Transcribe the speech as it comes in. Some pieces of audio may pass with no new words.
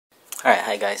Alright,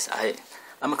 hi guys.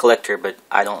 I'm a collector, but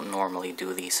I don't normally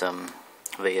do these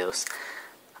videos.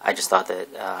 I just thought that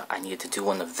I needed to do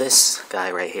one of this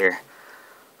guy right here.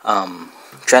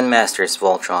 Trendmasters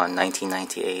Voltron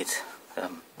 1998.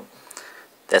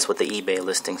 That's what the eBay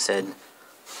listing said.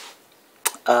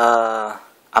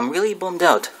 I'm really bummed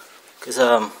out because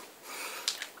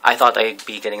I thought I'd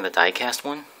be getting the die-cast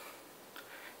one,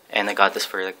 and I got this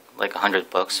for like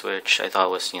 $100, which I thought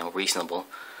was reasonable.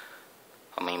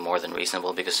 I mean, more than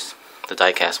reasonable, because the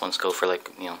die-cast ones go for like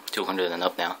 200 and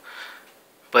up now.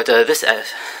 But this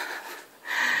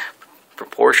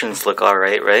proportions look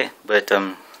alright, right? But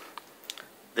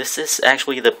this is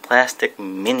actually the plastic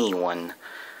mini one.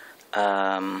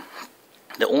 The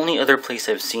only other place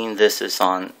I've seen this is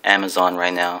on Amazon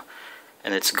right now,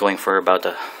 and it's going for about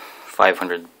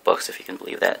 $500, if you can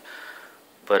believe that.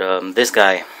 But this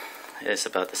guy is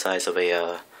about the size of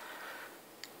a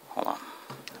hold on.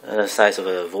 The size of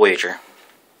a Voyager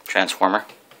transformer,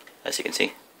 as you can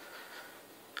see.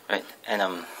 Right,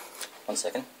 and one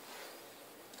second.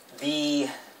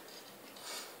 The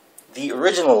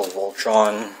original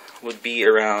Voltron would be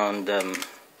around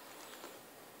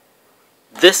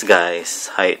this guy's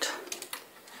height,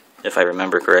 if I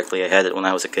remember correctly. I had it when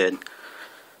I was a kid,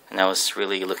 and I was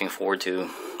really looking forward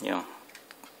to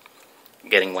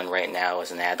getting one right now as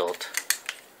an adult.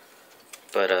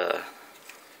 But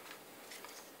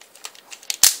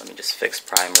let me just fix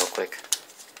Prime real quick.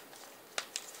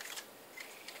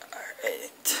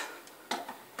 Alright.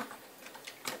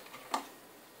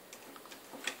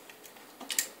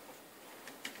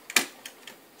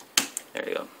 There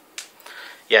you go.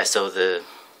 Yeah, so the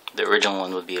original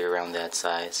one would be around that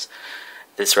size.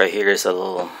 This right here is a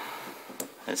little,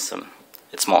 it's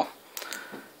small.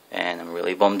 And I'm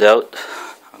really bummed out.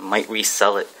 I might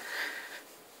resell it.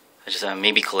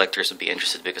 Maybe collectors would be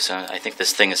interested, because I think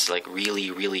this thing is like really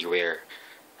rare.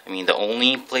 I mean, the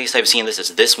only place I've seen this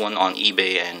is this one on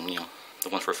eBay, and the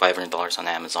one for $500 on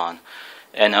Amazon.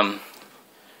 And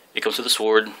it comes with the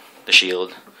sword, the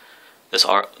shield. That's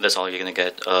all you're gonna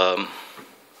get.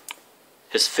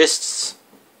 His fists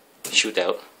shoot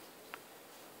out,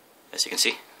 as you can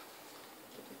see.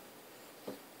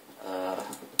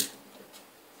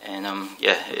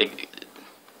 Yeah, it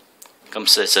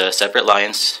comes as separate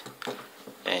lines,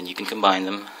 and you can combine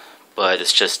them, but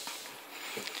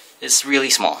it's really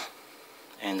small,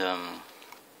 and I'm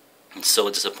so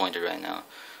disappointed right now.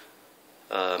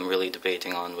 I'm really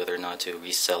debating on whether or not to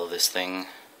resell this thing.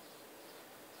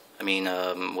 I mean,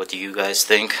 what do you guys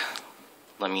think?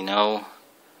 Let me know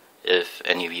if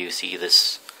any of you see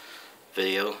this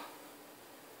video.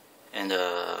 And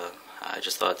I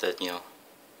just thought that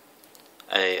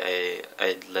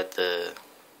I'd let the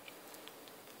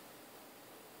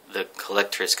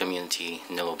collectors community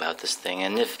know about this thing.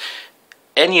 And if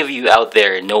any of you out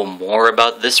there know more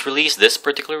about this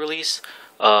particular release,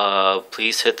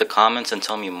 please hit the comments and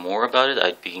tell me more about it.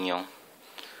 I'd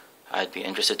be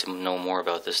interested to know more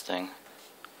about this thing.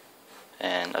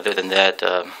 And other than that,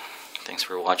 thanks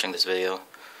for watching this video.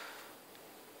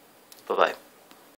 Bye bye.